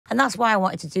And that's why I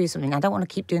wanted to do something. I don't want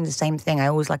to keep doing the same thing. I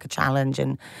always like a challenge,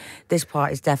 and this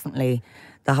part is definitely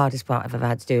the hardest part I've ever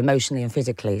had to do, emotionally and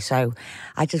physically. So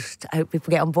I just hope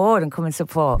people get on board and come and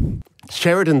support.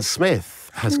 Sheridan Smith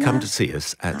has come to see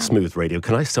us at Smooth Radio.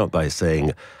 Can I start by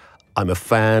saying I'm a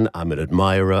fan, I'm an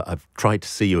admirer. I've tried to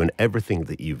see you in everything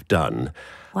that you've done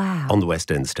on the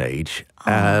West End stage.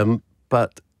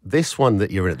 But this one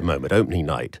that you're in at the moment, opening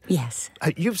night. Yes.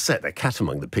 You've set the cat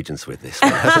among the pigeons with this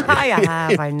one, haven't you? I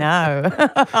have, I know.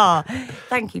 Oh,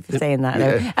 thank you for saying that,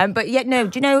 though. But yet, no,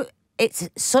 do you know, it's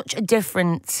such a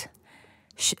different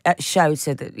show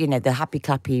to the happy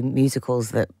clappy musicals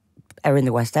that are in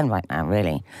the West End right now,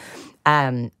 really.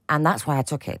 And that's why I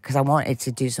took it, because I wanted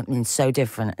to do something so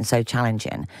different and so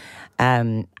challenging.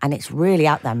 And it's really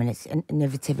out there. I mean, it's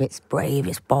innovative, it's brave,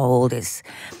 it's bold, it's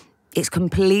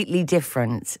completely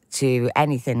different to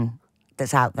anything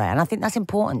that's out there. And I think that's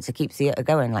important to keep theatre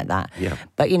going like that. Yeah.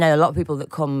 But, a lot of people that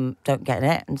come don't get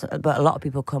it, but a lot of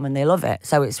people come and they love it.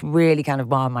 So it's really kind of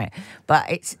Marmite. But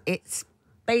it's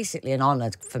basically an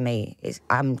honour for me.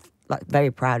 I'm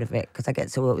very proud of it, because I get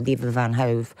to work with Eva Van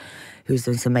Hove, who's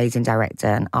this amazing director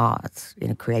and art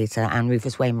creator, and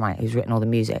Rufus Wainwright, who's written all the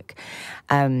music.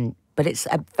 But it's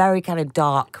a very kind of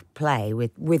dark play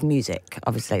with music.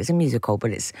 Obviously, it's a musical,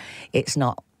 but it's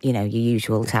not your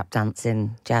usual tap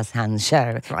dancing jazz hands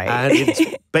show, right? And it's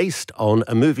based on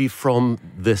a movie from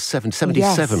the 77,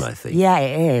 yes. I think. Yeah,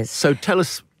 it is. So tell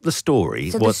us the story.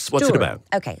 So what's it about?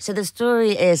 Okay, so the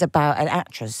story is about an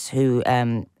actress who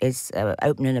is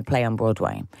opening a play on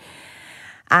Broadway,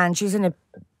 and she's in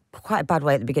quite a bad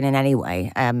way at the beginning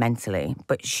anyway, mentally.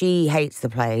 But she hates the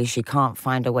play. She can't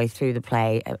find her way through the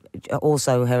play.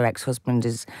 Also, her ex-husband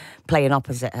is playing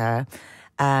opposite her.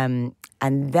 And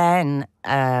then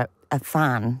a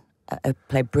fan,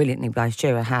 played brilliantly by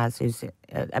Shira Haz, who's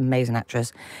an amazing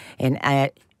actress,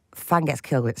 fan gets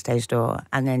killed at stage door,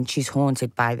 and then she's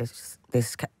haunted by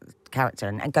this character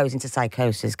and goes into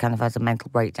psychosis, kind of has a mental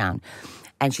breakdown.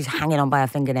 And she's hanging on by her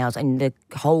fingernails, and the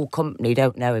whole company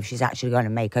don't know if she's actually going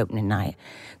to make opening night,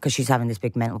 because she's having this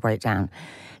big mental breakdown.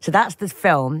 So that's the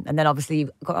film. And then obviously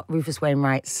you've got Rufus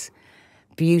Wainwright's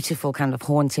beautiful kind of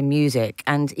haunting music.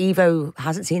 And Evo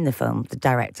hasn't seen the film, the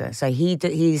director, so he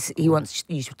wants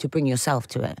you to bring yourself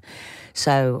to it.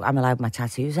 So I'm allowed my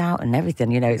tattoos out and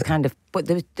everything, it's kind of, but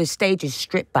the stage is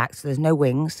stripped back, so there's no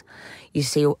wings. You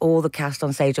see all the cast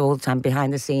on stage all the time,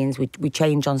 behind the scenes. We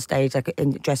change on stage, like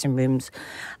in the dressing rooms.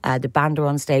 The band are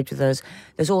on stage with us.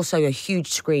 There's also a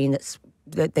huge screen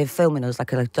that they're filming us,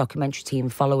 like a documentary team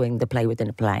following the play within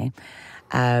a play.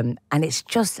 And it's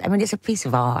just, it's a piece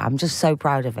of art. I'm just so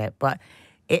proud of it. But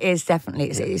it is definitely,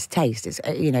 it's taste. It's,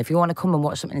 if you want to come and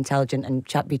watch something intelligent and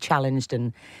be challenged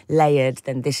and layered,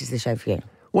 then this is the show for you.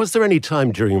 Was there any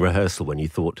time during rehearsal when you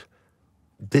thought,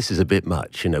 this is a bit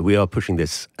much, we are pushing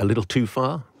this a little too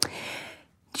far?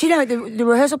 Do you know, the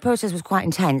rehearsal process was quite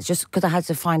intense, just because I had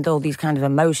to find all these kind of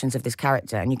emotions of this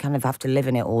character, and you kind of have to live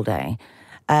in it all day.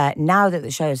 Now that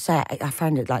the show is set, I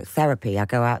find it like therapy. I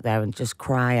go out there and just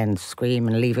cry and scream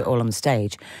and leave it all on the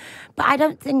stage. But I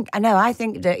think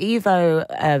that Ivo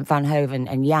Van Hove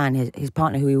and Jan, his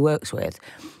partner who he works with,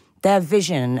 their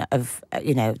vision of,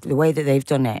 the way that they've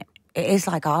done it, it is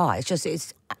like art.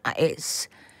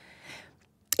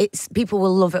 It's people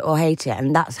will love it or hate it,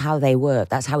 and that's how they work.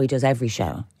 That's how he does every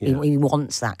show. Yeah. He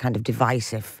wants that kind of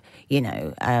divisive,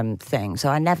 thing. So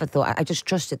I never thought, I just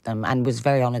trusted them and was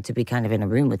very honoured to be kind of in a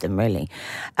room with them, really.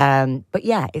 But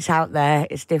yeah, it's out there,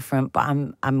 it's different, but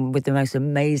I'm with the most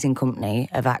amazing company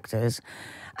of actors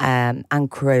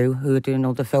and crew who are doing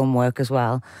all the film work as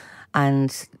well.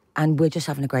 And we're just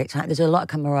having a great time. There's a lot of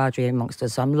camaraderie amongst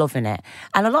us, so I'm loving it.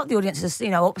 And a lot of the audience is,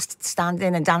 up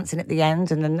standing and dancing at the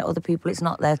end, and then other people, it's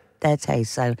not their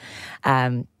taste. So,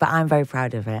 but I'm very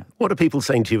proud of it. What are people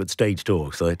saying to you at stage door?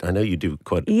 Because I know you do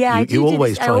quite... Yeah, you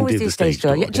always try and do the stage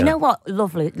door. Do you know what?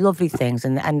 Lovely things.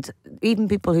 And even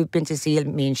people who've been to see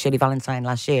me and Shirley Valentine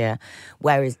last year,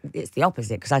 whereas it's the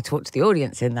opposite, because I talk to the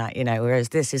audience in that, whereas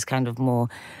this is kind of more...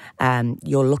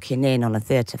 you're looking in on a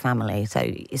theatre family, so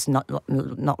it's not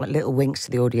like little winks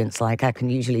to the audience like I can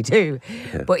usually do.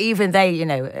 Yeah. But even they,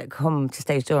 come to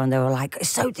stage door and they were like, it's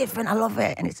so different, I love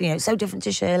it. And it's, it's so different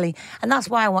to Shirley. And that's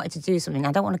why I wanted to do something.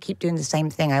 I don't want to keep doing the same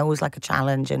thing. I always like a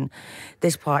challenge, and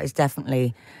this part is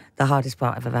definitely the hardest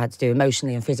part I've ever had to do,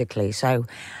 emotionally and physically. So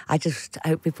I just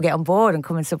hope people get on board and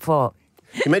come and support.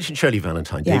 You mentioned Shirley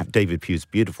Valentine, yeah. David Pugh's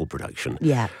beautiful production.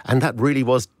 Yeah. And that really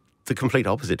was the complete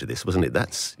opposite to this, wasn't it?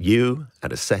 That's you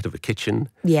at a set of a kitchen.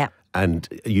 Yeah. And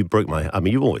you broke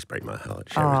you always break my heart,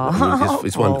 Sheridan.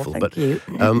 It's wonderful. Thank you.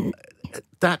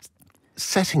 That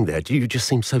setting there, do you just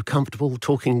seem so comfortable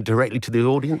talking directly to the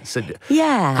audience?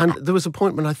 Yeah. And there was a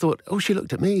point when I thought, oh, she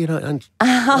looked at me, and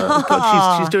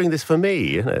God, she's doing this for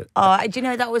me, Oh, do you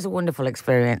know, that was a wonderful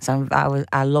experience.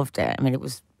 I loved it. I mean, it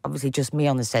was obviously just me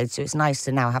on the stage, so it's nice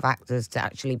to now have actors to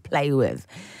actually play with.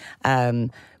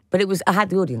 But I had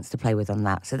the audience to play with on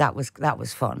that, so that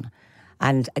was fun.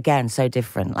 And again, so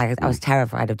different. Like, I was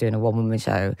terrified of doing a one-woman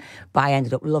show, but I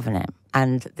ended up loving it.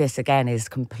 And this, again, is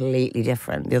completely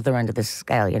different, the other end of the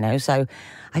scale, So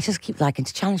I just keep liking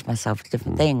to challenge myself to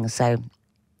different things. So,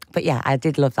 but yeah, I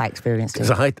did love that experience too.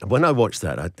 Because when I watched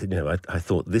that, I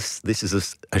thought this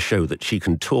is a show that she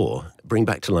can tour, bring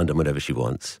back to London whenever she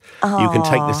wants. You can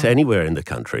take this anywhere in the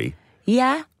country.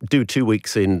 Yeah. Do 2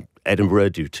 weeks in Edinburgh,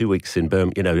 do 2 weeks in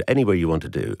Birmingham, anywhere you want to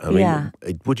do. I mean,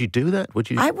 would you do that? Would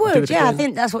you? I would, do it again? I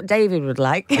think that's what David would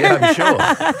like. Yeah, I'm sure.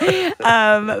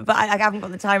 But I haven't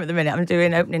got the time at the minute. I'm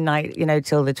doing opening night,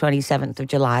 till the 27th of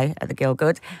July at the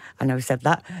Gielgud. I know I said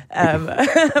that.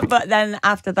 But then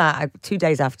after that, 2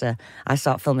 days after, I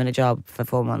start filming a job for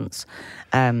 4 months.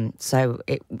 So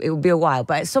it will be a while.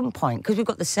 But at some point, because we've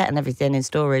got the set and everything in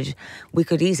storage, we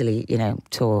could easily,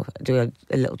 tour, do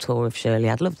a little tour of Shirley.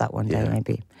 I'd love that one day,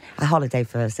 maybe. A holiday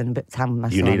first and a bit of time with my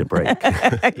son. You need a break.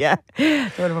 Yeah.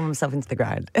 Don't want to run myself into the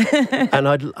ground. And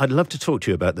I'd love to talk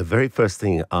to you about the very first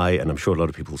thing and I'm sure a lot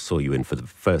of people saw you in for the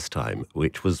first time,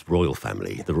 which was Royle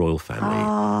Family, the Royle Family.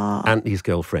 Oh. Auntie's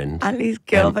girlfriend. Auntie's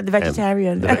girlfriend, the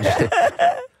vegetarian.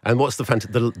 And what's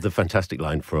the fantastic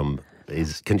line from...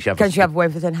 Can she have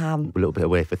wafer thin ham? A little bit of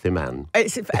wafer thin ham.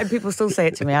 People still say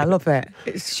it to me. I love it.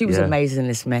 She was amazing,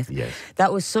 Liz Smith. Yes.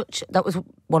 That was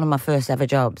one of my first ever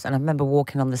jobs, and I remember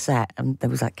walking on the set, and there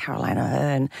was like Caroline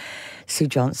Aherne, Sue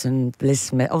Johnson, Liz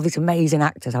Smith, all these amazing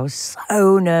actors. I was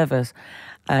so nervous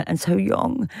and so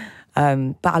young,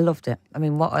 but I loved it. I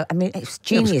mean, it was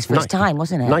genius for its time,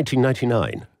 wasn't it?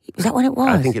 1999. Was that when it was?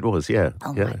 I think it was, yeah.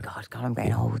 Oh my God, I'm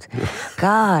getting old.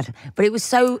 God, but it was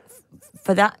so.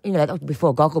 For that, that was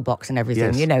before Gogglebox and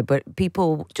everything, but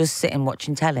people just sitting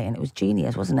watching telly, and it was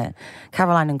genius, wasn't it?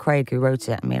 Caroline and Craig, who wrote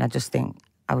it, I mean, I just think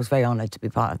I was very honoured to be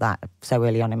part of that so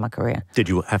early on in my career. Did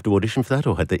you have to audition for that,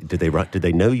 or did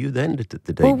they know you then? Did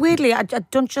they... Well, weirdly,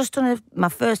 I'd done my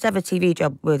first ever TV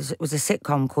job was a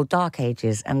sitcom called Dark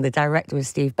Ages, and the director was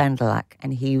Steve Bendelak,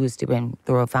 and he was doing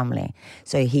The Royle Family,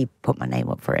 so he put my name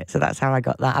up for it. So that's how I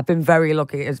got that. I've been very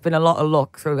lucky. It's been a lot of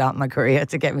luck throughout my career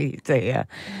to get me to here,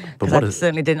 because I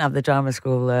certainly didn't have the drama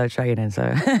school training.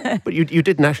 So, but you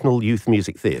did National Youth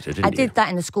Music Theatre, didn't you? I did that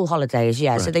in the school holidays.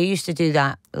 Yeah, right. So they used to do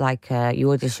that, like you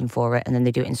audition for it, and then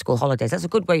they do it in school holidays. That's a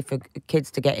good way for kids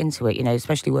to get into it,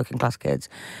 especially working class kids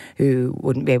who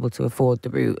wouldn't be able to afford the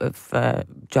route of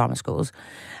drama schools.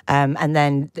 And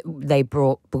then they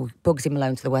brought Bugsy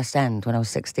Malone to the West End when I was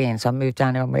 16, so I moved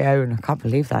down here on my own. I can't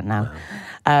believe that now.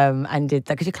 And did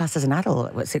that because you're classed as an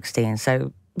adult at 16,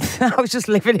 so I was just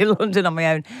living in London on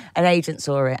my own. An agent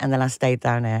saw it, and then I stayed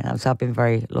down here. So I've been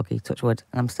very lucky, touch wood,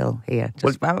 and I'm still here,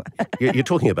 just about. You're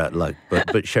talking about luck,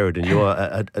 but Sheridan, you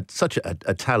are such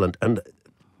a talent, and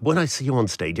when I see you on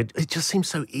stage, it just seems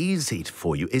so easy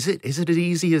for you. Is it as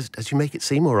easy as you make it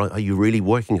seem, or are you really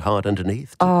working hard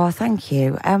underneath? Oh, thank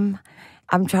you. I'm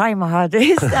trying my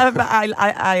hardest.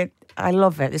 I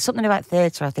love it. There's something about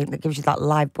theatre, I think, that gives you that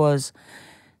live buzz.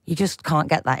 You just can't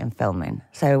get that in filming.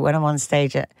 So when I'm on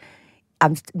stage,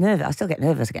 I'm nervous. I still get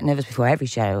nervous. I get nervous before every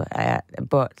show.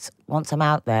 But once I'm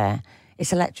out there,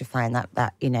 it's electrifying,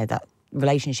 that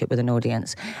relationship with an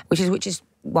audience, which is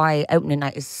why opening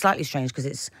night is slightly strange,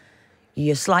 because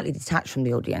you're slightly detached from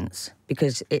the audience,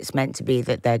 because it's meant to be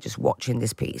that they're just watching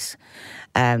this piece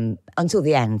until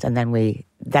the end, and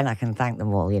then I can thank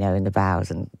them all, in the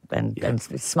bows and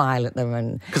smile at them.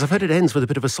 And because I've heard it ends with a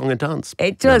bit of a song and dance.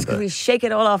 It does, because we shake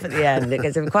it all off at the end. It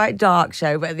gets a quite dark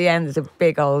show, but at the end there's a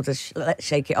big old let's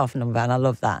shake it off number, and I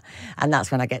love that. And that's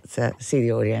when I get to see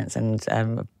the audience and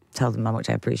tell them how much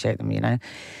I appreciate them,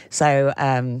 So,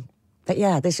 but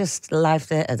yeah, there's just live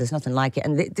theatre. There's nothing like it.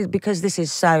 And because this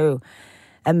is so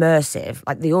immersive,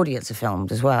 like the audience are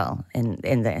filmed as well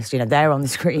in this. They're on the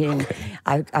screen.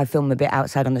 Okay. I film a bit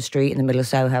outside on the street in the middle of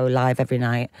Soho live every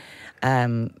night.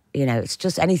 It's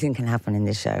just anything can happen in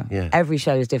this show. Yeah. Every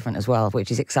show is different as well, which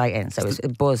is exciting. So it's a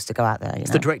buzz to go out there.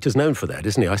 The director's known for that,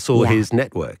 isn't he? I saw his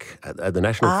network at the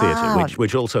National Theatre,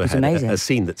 which also had a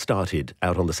scene that started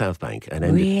out on the South Bank and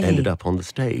ended up on the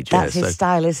stage. That's his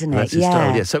style, isn't it? That's his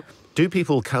style, yeah. So do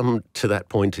people come to that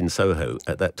point in Soho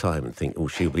at that time and think, oh,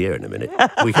 she'll be here in a minute,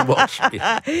 we can watch?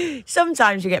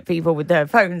 Sometimes you get people with their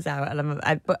phones out,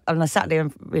 and but on a Saturday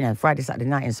and Friday, Saturday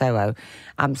night in Soho,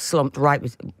 I'm slumped right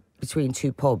between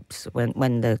two pubs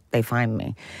when they find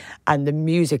me, and the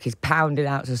music is pounding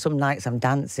out. So some nights I'm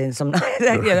dancing, some nights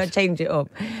I change it up.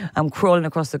 I'm crawling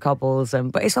across the cobbles,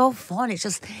 but it's all fun. It's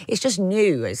just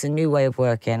new. It's a new way of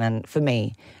working, and for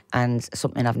me, and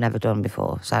something I've never done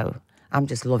before. So I'm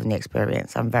just loving the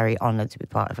experience. I'm very honoured to be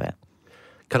part of it.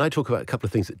 Can I talk about a couple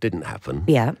of things that didn't happen?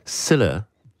 Yeah. Scylla,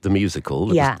 the musical,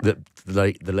 that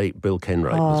the late Bill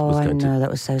Kenwright was going that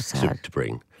was so sad. to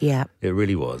bring. Yeah. It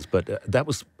really was. But that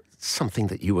was something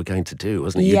that you were going to do,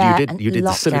 wasn't it? Yeah, you did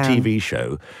the Scylla TV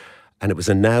show, and it was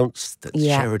announced that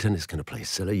Sheridan is going to play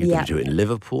Scylla. You're going to do it in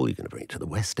Liverpool. You're going to bring it to the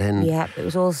West End. Yeah, it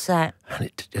was all set.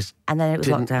 And then it was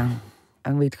lockdown,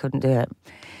 and we couldn't do it.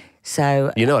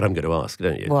 So you know what I'm going to ask,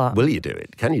 don't you? What? Will you do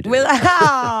it? Can you do it?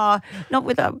 Not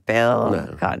without Bill.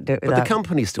 No. Can't do it without. But the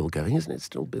company's still going, isn't it?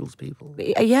 Still Bill's people?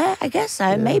 Yeah, I guess so.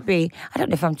 Yeah. Maybe. I don't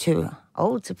know if I'm too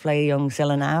old to play young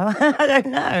Scylla now. I don't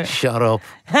know. Shut up.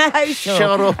 Sure.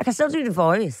 Shut up. I can still do the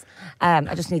voice.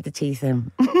 I just need the teeth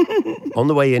in. On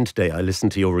the way in today, I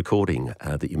listened to your recording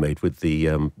that you made with the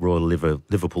Royal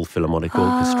Liverpool Philharmonic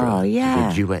Orchestra. Oh, yeah.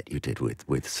 The duet you did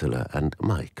with Scylla. And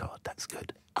my God, that's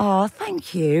good. Oh,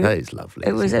 thank you. That is lovely.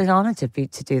 It was an honour to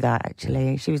do that,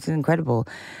 actually. She was incredible.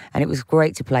 And it was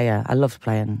great to play her. I loved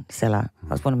playing Scylla.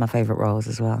 That was one of my favourite roles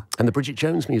as well. And the Bridget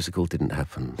Jones musical didn't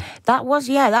happen. That was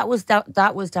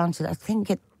down to, I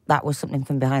think that was something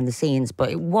from behind the scenes, but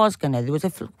it was going to, there was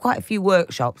quite a few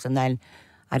workshops, and then,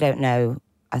 I don't know,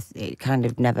 it kind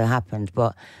of never happened,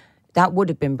 but that would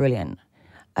have been brilliant.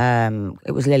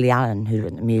 It was Lily Allen who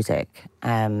wrote the music,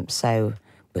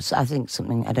 But I think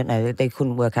something, I don't know, they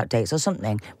couldn't work out dates or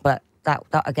something. But that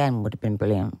again would have been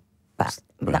brilliant. But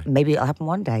maybe it'll happen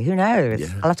one day. Who knows?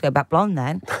 Yeah. I'll have to go back blonde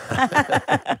then.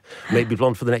 Maybe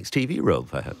blonde for the next TV role,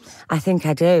 perhaps. I think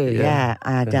I do, yeah.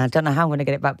 I don't know how I'm going to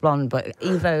get it back blonde, but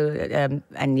Evo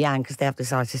and Yang, because they have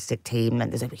this artistic team,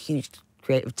 and there's a huge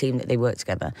creative team that they work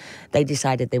together, they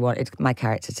decided they wanted my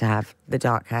character to have the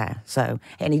dark hair.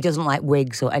 And he doesn't like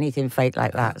wigs or anything fake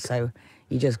like that, so...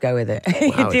 You just go with it.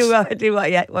 Wow, you do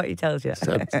what he tells you.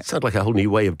 Sounds like a whole new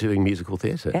way of doing musical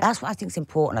theatre. Yeah, that's what I think is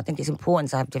important. I think it's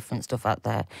important to have different stuff out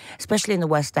there, especially in the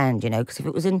West End, because if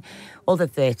it was in other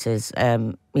theatres,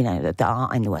 that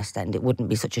aren't in the West End, it wouldn't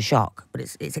be such a shock. But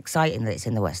it's exciting that it's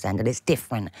in the West End, and it's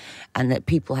different, and that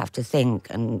people have to think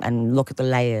and look at the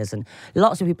layers. And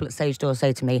lots of people at Stage Door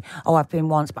say to me, "Oh, I've been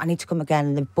once, but I need to come again,"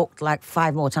 and they've booked like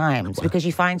 5 more times because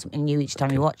you find something new each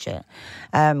time you watch it,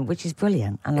 which is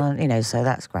brilliant. And so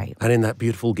that's great. And in that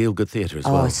beautiful Gielgud Theatre as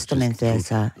well. Oh, stunning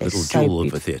theatre. Little jewel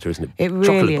of a theatre, isn't it? It really,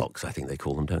 Chocolate box, I think they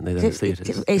call them, don't they? Those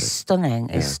theatres. It's stunning.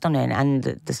 It's stunning, and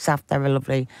the staff there are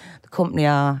lovely. The company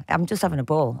are. I'm just having a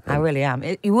ball. I really am.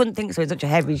 You wouldn't think so in such a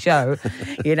heavy show,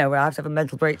 where I have to have a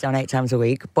mental breakdown 8 times a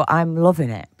week. But I'm loving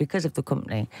it because of the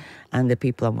company and the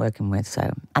people I'm working with.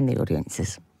 And the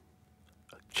audiences.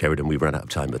 Sheridan, we've run out of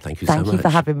time, but thank you so much. Thank you for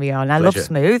having me on. I love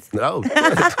Smooth. Oh,